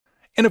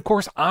And of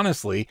course,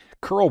 honestly,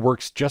 curl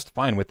works just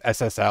fine with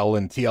SSL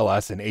and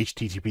TLS and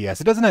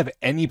HTTPS. It doesn't have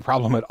any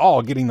problem at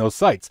all getting those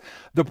sites.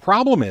 The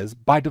problem is,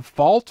 by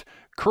default,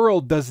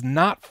 curl does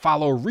not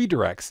follow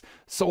redirects,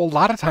 so a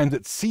lot of times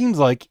it seems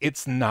like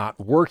it's not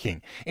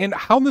working. And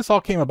how this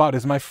all came about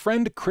is my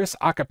friend Chris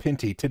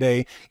Acapinti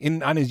today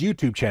on his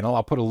YouTube channel,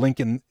 I'll put a link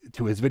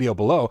to his video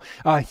below,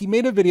 he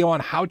made a video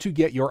on how to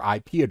get your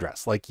IP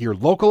address, like your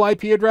local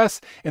IP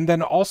address, and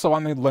then also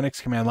on the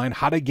Linux command line,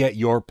 how to get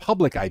your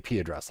public IP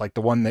address, like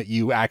the one that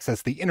you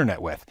access the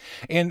internet with.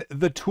 And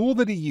the tool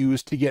that he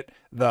used to get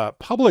the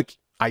public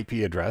IP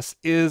address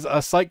is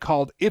a site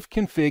called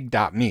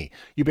ifconfig.me.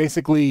 You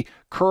basically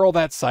curl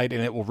that site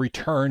and it will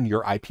return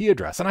your IP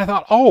address. And I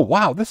thought, oh,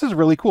 wow, this is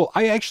really cool.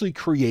 I actually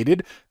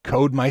created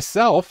code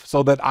myself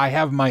so that I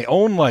have my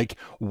own, like,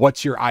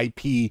 what's your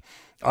IP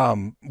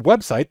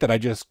website that I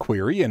just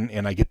query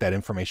and I get that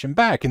information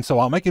back. And so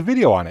I'll make a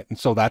video on it. And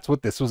so that's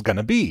what this was going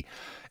to be.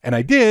 And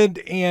I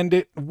did, and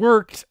it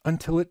worked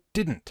until it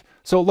didn't.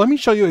 So let me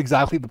show you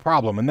exactly the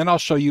problem, and then I'll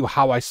show you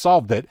how I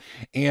solved it.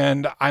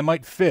 And I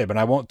might fib, and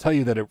I won't tell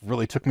you that it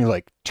really took me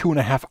like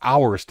 2.5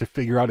 hours to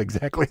figure out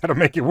exactly how to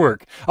make it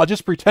work. I'll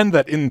just pretend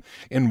that in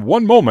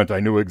 1 moment I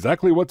knew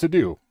exactly what to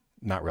do.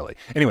 Not really.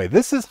 Anyway,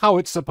 this is how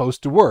it's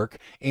supposed to work.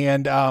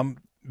 And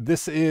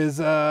this is,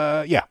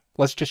 yeah,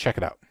 let's just check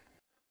it out.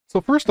 So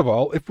first of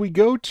all, if we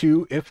go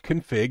to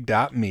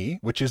ifconfig.me,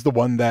 which is the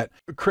one that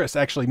Chris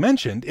actually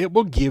mentioned, it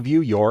will give you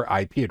your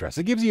IP address.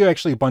 It gives you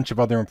actually a bunch of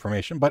other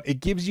information, but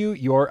it gives you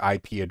your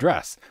IP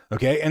address.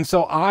 Okay. And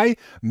so I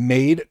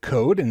made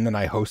code and then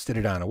I hosted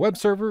it on a web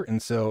server.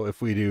 And so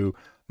if we do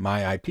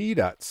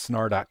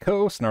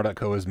myip.snar.co,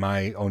 snar.co is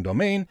my own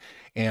domain,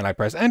 and I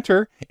press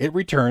enter, it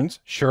returns,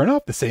 sure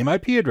enough, the same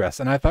IP address.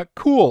 And I thought,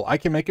 cool, I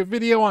can make a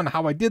video on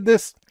how I did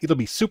this. It'll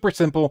be super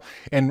simple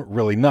and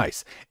really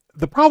nice.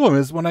 The problem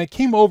is when I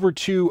came over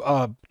to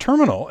a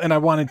terminal and I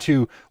wanted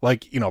to,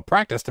 like,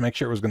 practice to make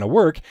sure it was going to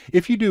work,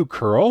 if you do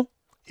curl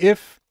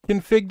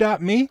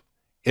ifconfig.me,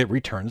 it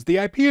returns the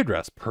IP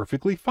address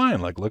perfectly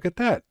fine. Like, look at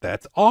that.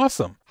 That's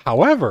awesome.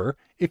 However,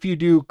 if you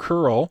do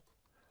curl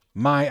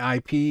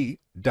myip.snar.co,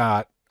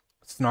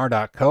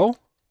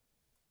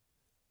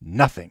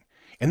 nothing.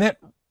 And that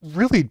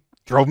really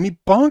drove me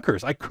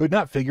bonkers. I could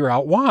not figure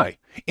out why.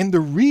 And the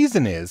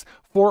reason is,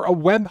 for a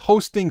web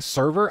hosting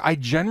server, I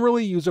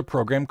generally use a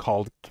program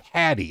called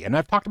Caddy. And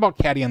I've talked about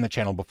Caddy on the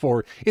channel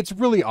before. It's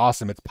really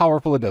awesome. It's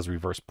powerful. It does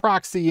reverse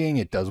proxying.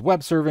 It does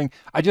web serving.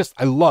 I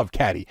love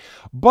Caddy.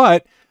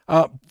 But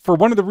for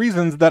one of the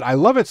reasons that I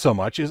love it so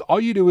much is all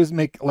you do is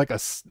make like a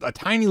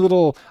tiny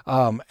little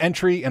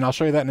entry, and I'll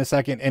show you that in a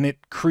second, and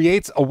it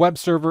creates a web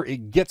server,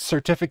 it gets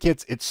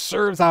certificates, it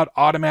serves out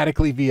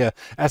automatically via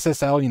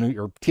SSL,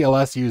 your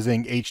TLS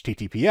using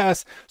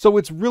HTTPS. So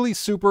it's really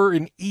super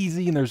and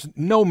easy, and there's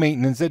no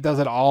maintenance. It does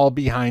it all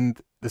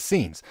behind the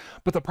scenes.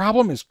 But the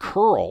problem is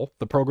curl,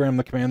 the program,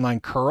 the command line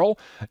curl,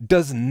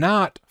 does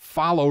not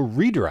follow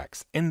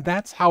redirects. And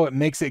that's how it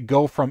makes it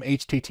go from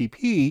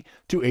HTTP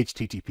to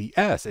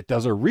HTTPS. It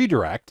does a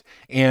redirect,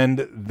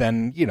 and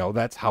then,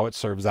 that's how it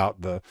serves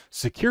out the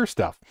secure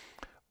stuff.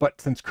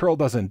 But since curl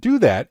doesn't do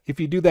that, if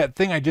you do that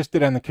thing I just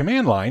did on the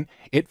command line,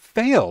 it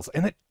fails.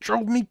 And it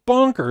drove me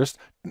bonkers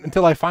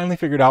until I finally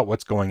figured out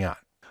what's going on.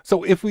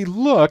 So if we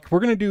look, we're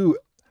going to do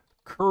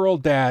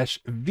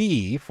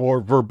curl-v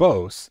for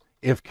verbose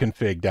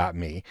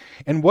ifconfig.me.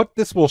 And what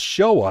this will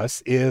show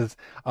us is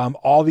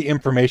all the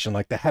information,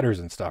 like the headers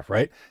and stuff,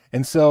 right?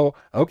 And so,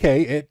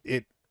 okay,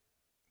 it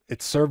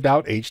served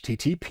out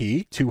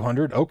HTTP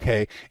 200,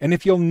 okay. And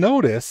if you'll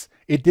notice,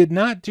 it did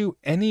not do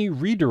any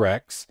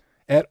redirects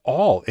at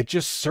all. It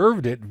just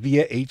served it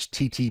via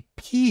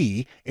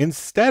HTTP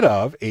instead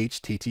of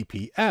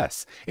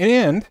HTTPS.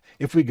 And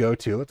if we go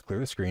to, let's clear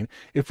the screen,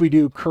 if we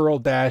do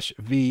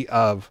curl-v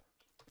of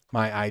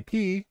my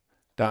IP.snar.co,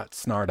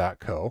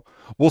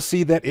 we'll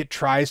see that it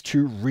tries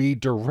to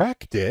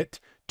redirect it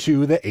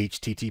to the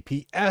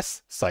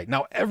HTTPS site.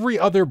 Now, every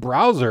other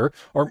browser,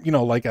 or,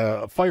 like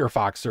a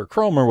Firefox or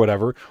Chrome or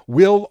whatever,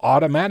 will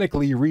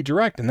automatically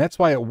redirect. And that's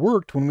why it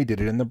worked when we did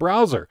it in the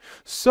browser.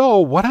 So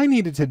what I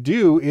needed to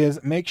do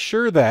is make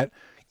sure that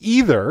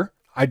either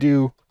I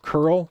do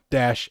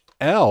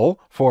curl-L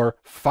for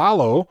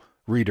follow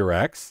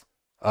redirects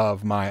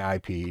of my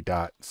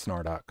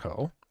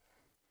IP.snar.co.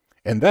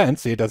 And then,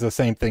 see, it does the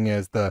same thing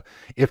as the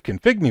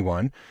ifconfig.me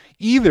one.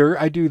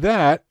 Either I do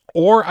that,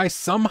 or I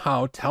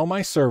somehow tell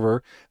my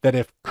server that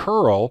if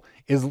curl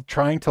is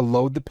trying to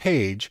load the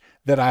page,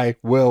 that I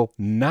will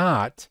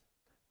not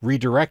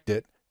redirect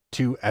it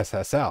to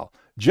SSL,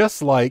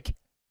 just like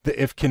the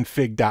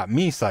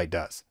ifconfig.me site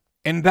does.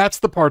 And that's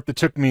the part that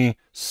took me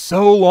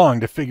so long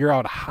to figure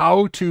out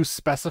how to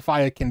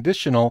specify a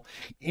conditional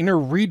in a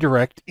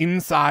redirect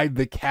inside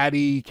the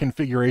Caddy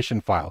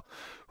configuration file.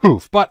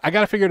 Poof. But I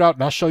got to figure it out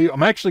and I'll show you.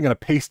 I'm actually going to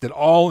paste it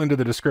all into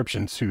the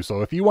description too.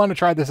 So if you want to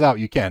try this out,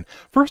 you can.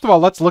 First of all,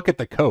 let's look at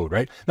the code,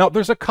 right? Now,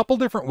 there's a couple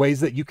different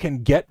ways that you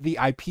can get the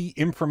IP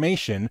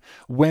information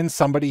when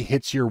somebody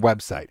hits your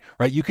website,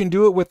 right? You can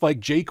do it with like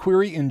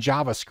jQuery in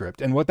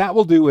JavaScript. And what that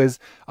will do is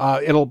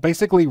it'll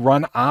basically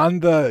run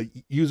on the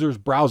user's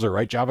browser,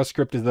 right?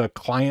 JavaScript is a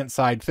client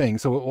side thing.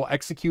 So it will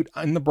execute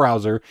in the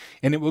browser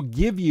and it will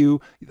give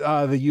you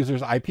the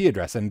user's IP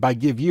address. And by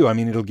give you, I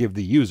mean, it'll give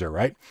the user,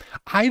 right?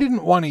 I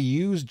didn't want to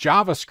use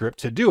JavaScript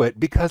to do it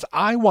because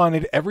I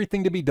wanted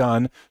everything to be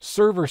done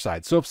server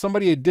side. So if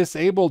somebody had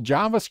disabled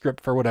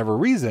JavaScript for whatever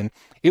reason,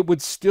 it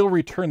would still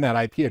return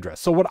that IP address.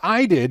 So what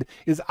I did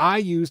is I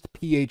used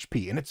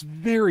PHP, and it's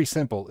very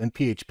simple in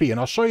PHP. And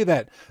I'll show you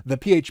that the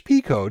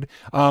PHP code,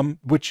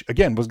 which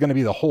again was going to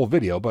be the whole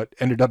video, but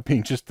ended up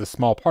being just the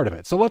small part of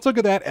it. So let's look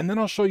at that, and then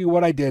I'll show you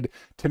what I did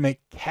to make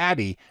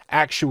Caddy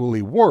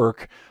actually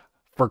work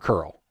for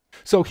curl.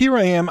 So here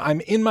I am,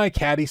 I'm in my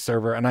Caddy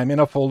server and I'm in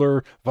a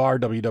folder var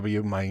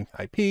www my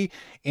IP.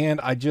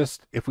 And I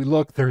just, if we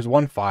look, there's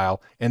one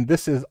file and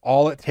this is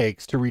all it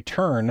takes to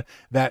return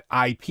that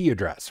IP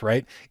address,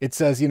 right? It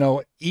says, you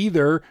know,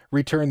 either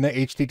return the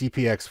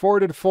HTTPX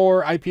forwarded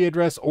for IP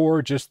address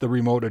or just the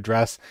remote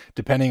address,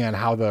 depending on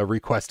how the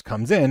request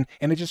comes in.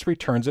 And it just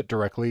returns it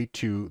directly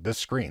to the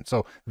screen.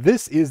 So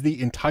this is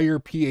the entire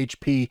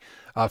PHP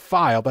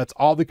file. That's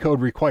all the code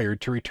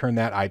required to return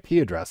that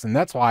IP address. And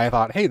that's why I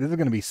thought, hey, this is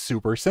going to be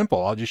super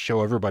simple. I'll just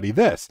show everybody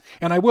this.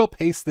 And I will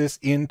paste this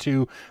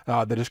into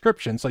the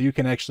description so you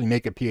can actually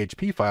make a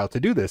PHP file to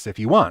do this if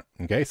you want.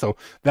 Okay, so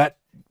that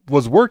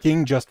was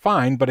working just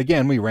fine. But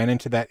again, we ran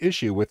into that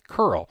issue with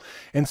curl.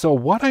 And so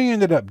what I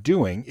ended up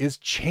doing is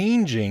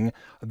changing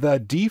the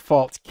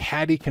default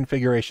Caddy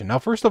configuration. Now,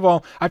 first of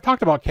all, I've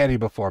talked about Caddy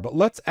before, but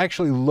let's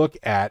actually look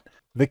at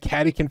the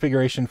Caddy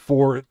configuration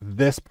for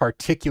this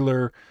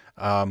particular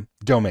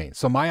domain.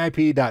 So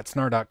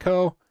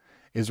myip.snar.co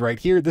is right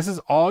here. This is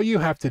all you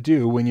have to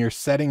do when you're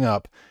setting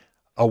up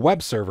a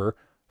web server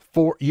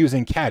for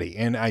using Caddy.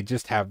 And I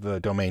just have the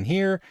domain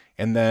here.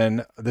 And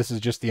then this is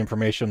just the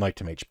information like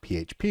to make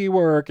PHP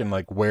work and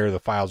like where the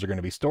files are going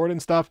to be stored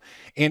and stuff.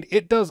 And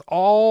it does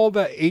all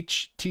the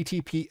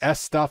HTTPS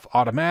stuff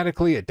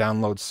automatically. It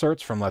downloads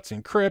certs from Let's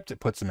Encrypt. It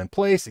puts them in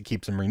place. It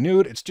keeps them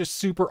renewed. It's just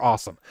super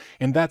awesome.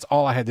 And that's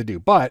all I had to do.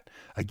 But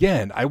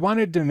again, I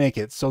wanted to make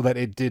it so that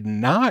it did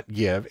not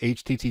give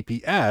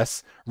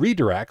HTTPS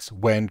redirects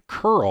when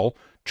curl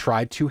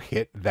tried to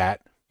hit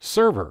that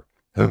server.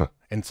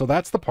 And so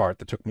that's the part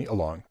that took me a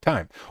long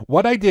time.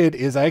 What I did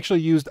is I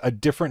actually used a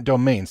different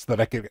domain so that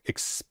I could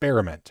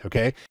experiment,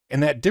 okay?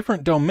 And that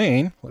different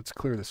domain, let's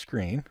clear the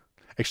screen.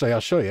 Actually,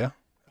 I'll show you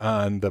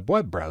on the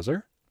web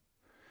browser.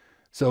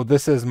 So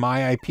this is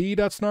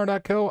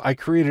myip.snar.co. I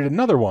created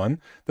another one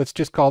that's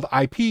just called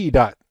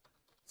ip.snar.co.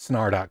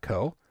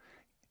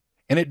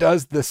 And it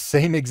does the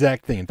same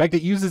exact thing. In fact,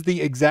 it uses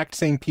the exact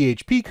same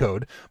PHP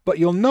code, but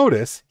you'll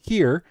notice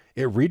here,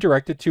 it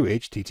redirected to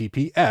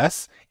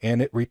HTTPS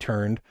and it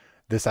returned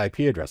this IP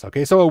address.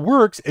 Okay, so it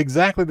works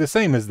exactly the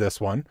same as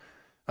this one.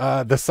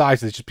 The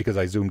size is just because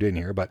I zoomed in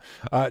here, but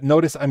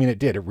notice, I mean, it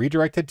did. It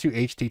redirected to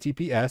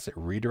HTTPS. It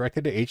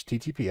redirected to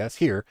HTTPS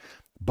here.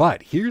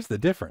 But here's the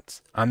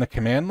difference. On the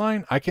command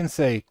line, I can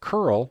say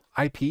curl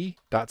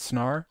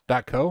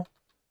ip.snar.co,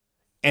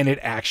 and it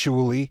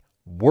actually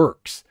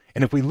works.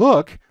 And if we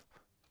look,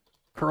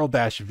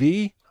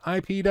 curl-v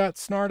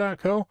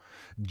ip.snar.co,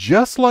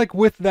 just like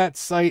with that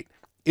site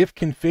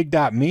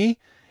ifconfig.me,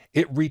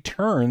 it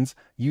returns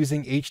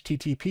using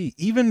HTTP,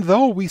 even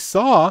though we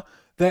saw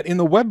that in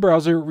the web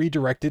browser it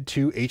redirected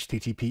to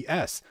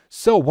HTTPS.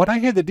 So what I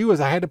had to do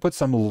is I had to put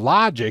some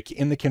logic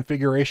in the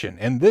configuration.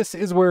 And this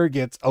is where it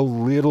gets a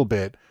little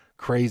bit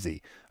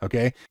crazy.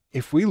 Okay.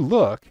 If we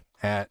look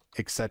at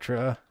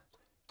etc.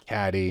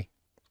 caddy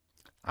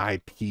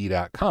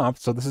ip.conf,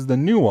 so this is the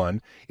new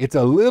one, it's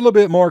a little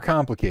bit more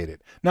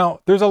complicated. Now,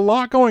 there's a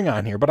lot going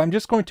on here, but I'm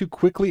just going to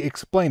quickly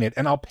explain it,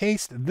 and I'll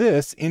paste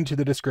this into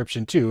the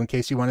description too, in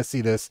case you want to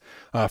see this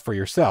for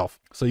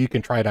yourself, so you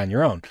can try it on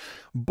your own.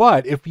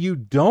 But if you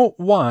don't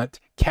want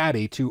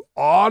Caddy to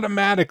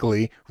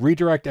automatically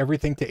redirect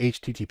everything to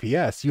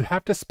HTTPS, you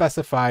have to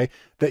specify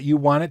that you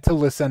want it to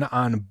listen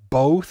on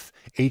both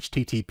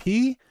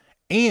HTTP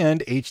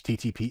and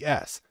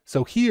HTTPS.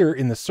 So here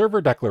in the server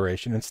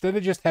declaration, instead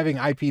of just having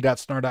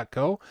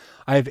ip.snar.co,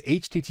 I have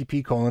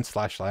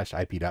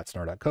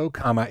http://ip.snar.co,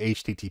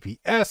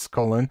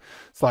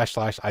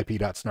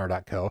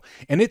 https://ip.snar.co,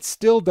 and it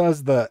still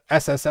does the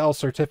SSL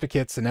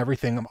certificates and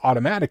everything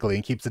automatically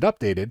and keeps it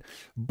updated,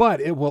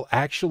 but it will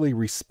actually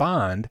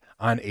respond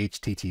on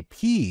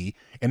HTTP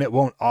and it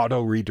won't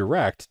auto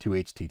redirect to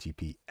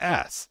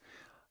HTTPS.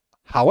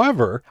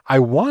 However, I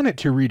want it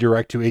to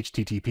redirect to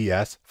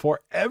HTTPS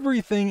for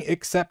everything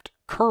except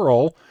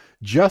curl,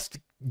 just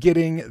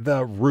getting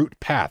the root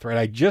path, right?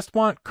 I just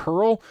want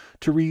curl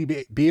to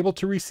be able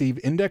to receive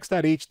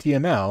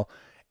index.html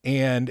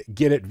and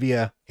get it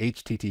via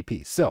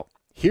HTTP. So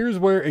here's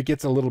where it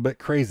gets a little bit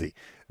crazy.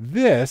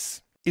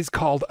 This is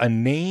called a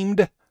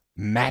named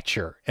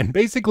matcher. And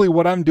basically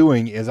what I'm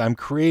doing is I'm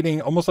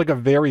creating almost like a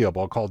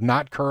variable called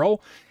not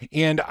curl.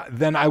 And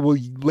then I will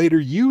later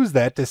use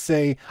that to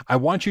say, I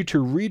want you to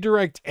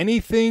redirect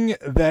anything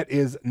that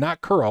is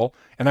not curl,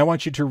 and I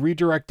want you to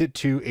redirect it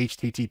to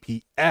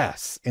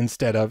HTTPS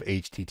instead of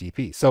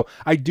HTTP. So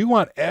I do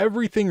want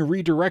everything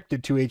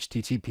redirected to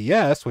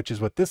HTTPS, which is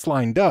what this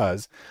line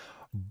does.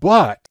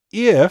 But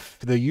if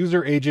the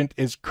user agent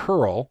is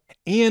curl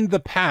and the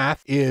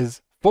path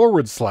is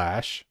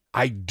 /,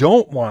 I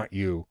don't want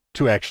you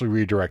to actually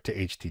redirect to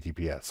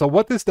HTTPS. So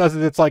what this does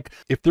is it's like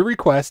if the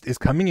request is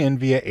coming in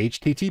via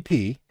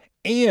HTTP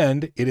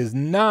and it is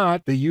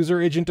not the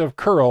user agent of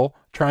curl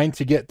trying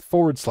to get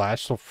 /,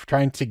 so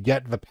trying to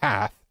get the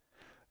path,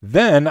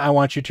 then I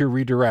want you to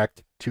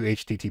redirect to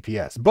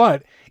HTTPS.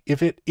 But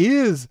if it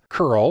is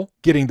curl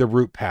getting the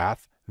root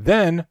path,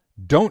 then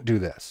don't do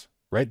this,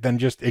 right? Then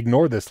just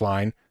ignore this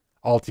line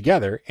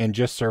altogether and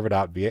just serve it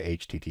out via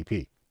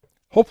HTTP.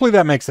 Hopefully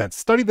that makes sense.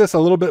 Study this a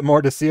little bit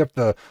more to see if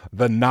the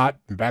not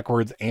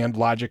backwards and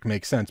logic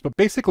makes sense. But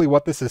basically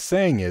what this is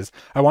saying is,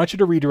 I want you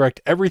to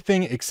redirect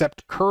everything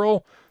except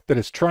curl that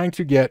is trying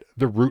to get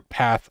the root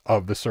path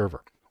of the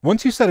server.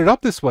 Once you set it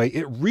up this way,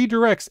 it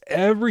redirects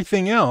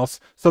everything else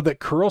so that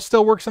curl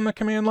still works on the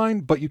command line,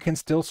 but you can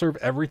still serve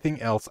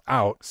everything else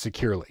out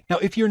securely. Now,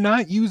 if you're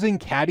not using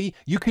Caddy,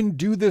 you can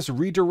do this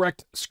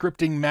redirect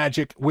scripting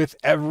magic with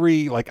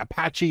every, like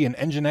Apache and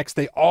Nginx,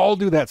 they all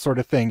do that sort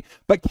of thing.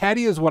 But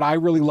Caddy is what I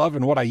really love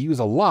and what I use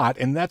a lot,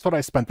 and that's what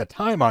I spent the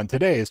time on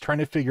today, is trying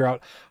to figure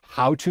out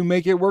how to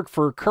make it work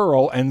for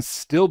curl and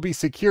still be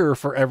secure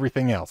for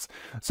everything else.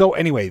 So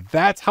anyway,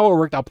 that's how it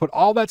worked. I'll put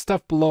all that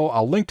stuff below.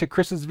 I'll link to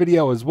Chris's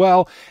video as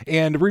well.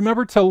 And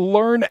remember to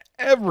learn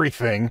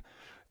everything,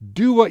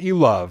 do what you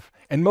love,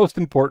 and most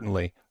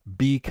importantly,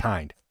 be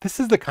kind. This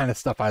is the kind of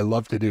stuff I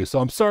love to do. So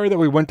I'm sorry that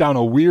we went down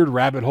a weird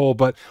rabbit hole,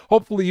 but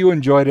hopefully you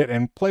enjoyed it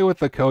and play with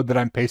the code that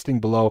I'm pasting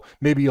below.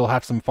 Maybe you'll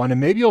have some fun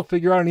and maybe you'll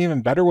figure out an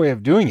even better way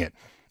of doing it.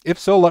 If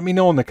so, let me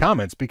know in the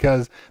comments,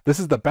 because this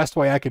is the best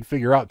way I could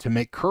figure out to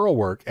make curl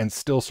work and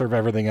still serve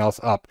everything else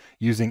up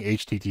using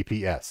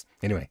HTTPS.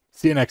 Anyway,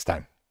 see you next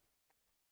time.